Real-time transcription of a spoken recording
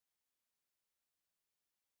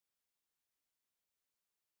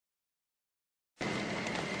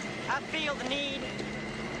feel the need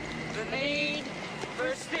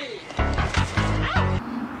for speed.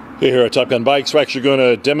 Hey, here at Top Gun Bikes, we're actually going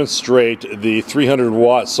to demonstrate the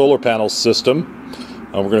 300-watt solar panel system.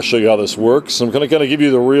 We're going to show you how this works. I'm going to kind of give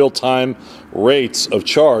you the real-time rates of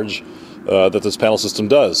charge that this panel system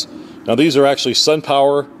does. Now, these are actually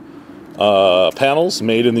SunPower panels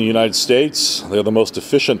made in the United States. They're the most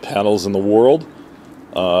efficient panels in the world.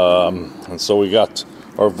 And so we got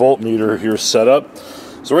our voltmeter here set up.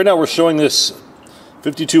 So right now we're showing this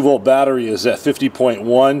 52-volt battery is at 50.1.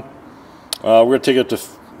 We're going to take it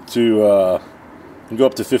to go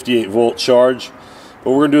up to 58-volt charge.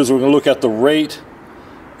 What we're going to do is we're going to look at the rate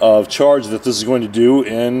of charge that this is going to do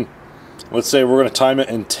in, let's say we're going to time it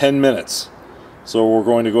in 10 minutes. So we're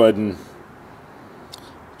going to go ahead and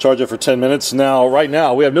charge it for 10 minutes. Now, right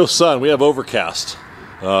now, we have no sun. We have overcast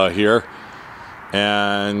here.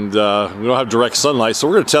 And we don't have direct sunlight. So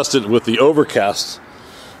we're going to test it with the overcast.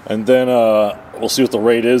 And then we'll see what the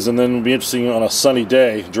rate is. And then it'll be interesting on a sunny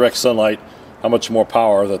day, direct sunlight, how much more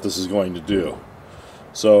power that this is going to do.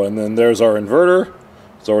 So, and then there's our inverter.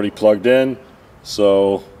 It's already plugged in.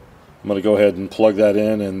 So I'm going to go ahead and plug that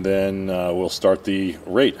in, and then we'll start the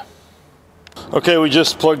rate. Okay, we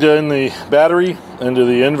just plugged in the battery into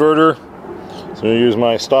the inverter. So I'm going to use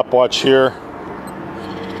my stopwatch here,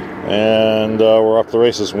 and we're off the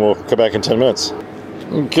races, and we'll come back in 10 minutes.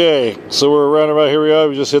 Okay, so we're around about here we are.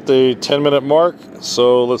 We just hit the 10-minute mark.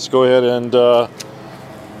 So let's go ahead and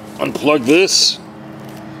unplug this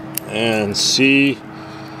and see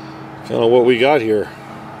kind of what we got here.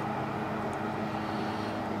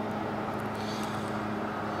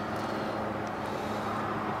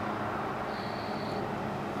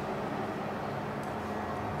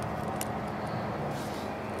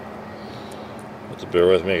 Bear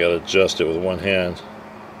with me, I gotta adjust it with one hand.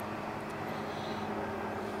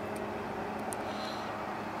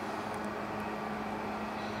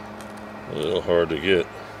 A little hard to get.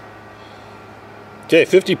 Okay,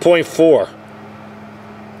 50.4.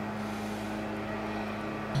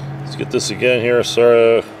 Let's get this again here.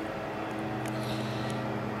 Sorry.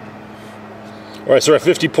 Alright, so we're at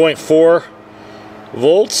 50.4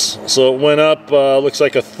 volts. So it went up, looks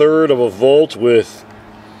like a third of a volt with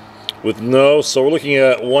no, so we're looking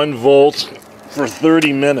at 1 volt for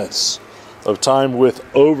 30 minutes of time with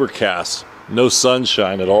overcast, no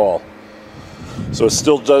sunshine at all. So it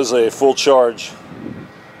still does a full charge.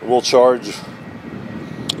 It will charge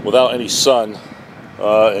without any sun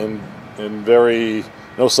and very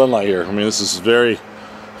no sunlight here. I mean, this is very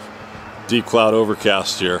deep cloud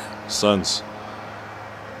overcast here. Sun's.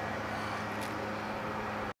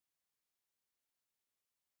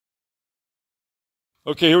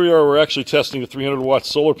 Okay, here we are. We're actually testing the 300-watt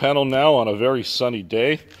solar panel now on a very sunny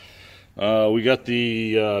day. We got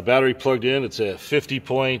the battery plugged in. It's at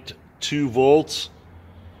 50.2 volts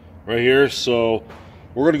right here. So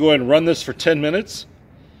we're going to go ahead and run this for 10 minutes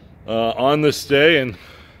on this day. And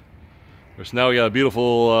there's now we got a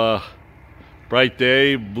beautiful bright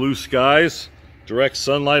day, blue skies, direct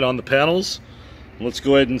sunlight on the panels. Let's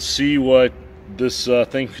go ahead and see what this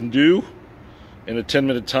thing can do in a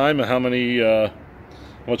 10-minute time and how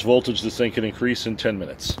much voltage this thing can increase in 10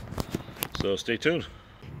 minutes. So stay tuned.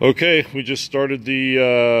 Okay, we just started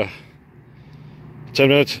the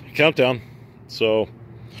 10-minute countdown. So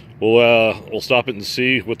we'll stop it and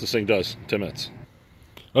see what this thing does. 10 minutes.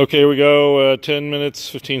 Okay, here we go. 10 minutes,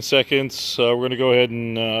 15 seconds. We're going to go ahead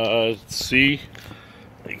and see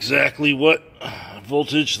exactly what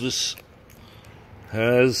voltage this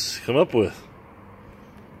has come up with.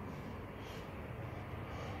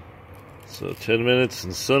 So 10 minutes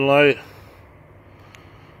in sunlight.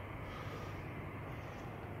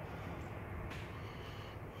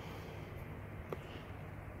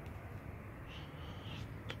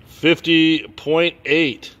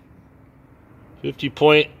 $50.8.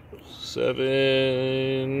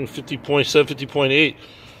 50.7, 50.8.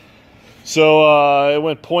 So it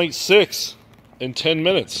went 0.6 in 10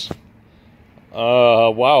 minutes.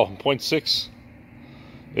 Wow, 0.6.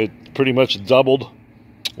 It pretty much doubled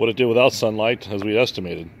what it did without sunlight, as we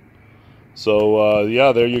estimated. So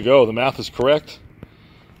yeah, there you go. The math is correct.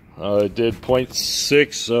 It did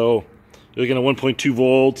 0.6, so you're looking at 1.2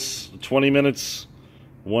 volts, 20 minutes,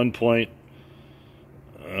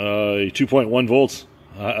 2.1 volts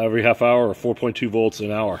every half hour, or 4.2 volts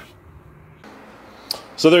an hour.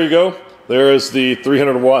 So there you go. There is the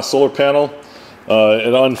 300-watt solar panel.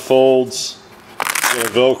 It unfolds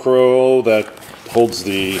Velcro that holds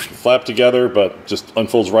the flap together, but just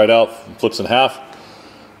unfolds right out, flips in half.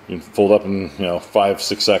 You can fold up in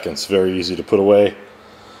 5-6 seconds. Very easy to put away. It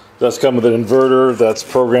does come with an inverter that's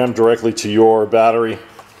programmed directly to your battery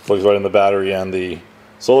Plugs right in the battery and the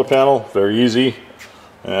solar panel. Very easy.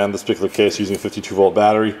 And this particular case using a 52 volt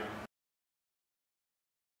battery.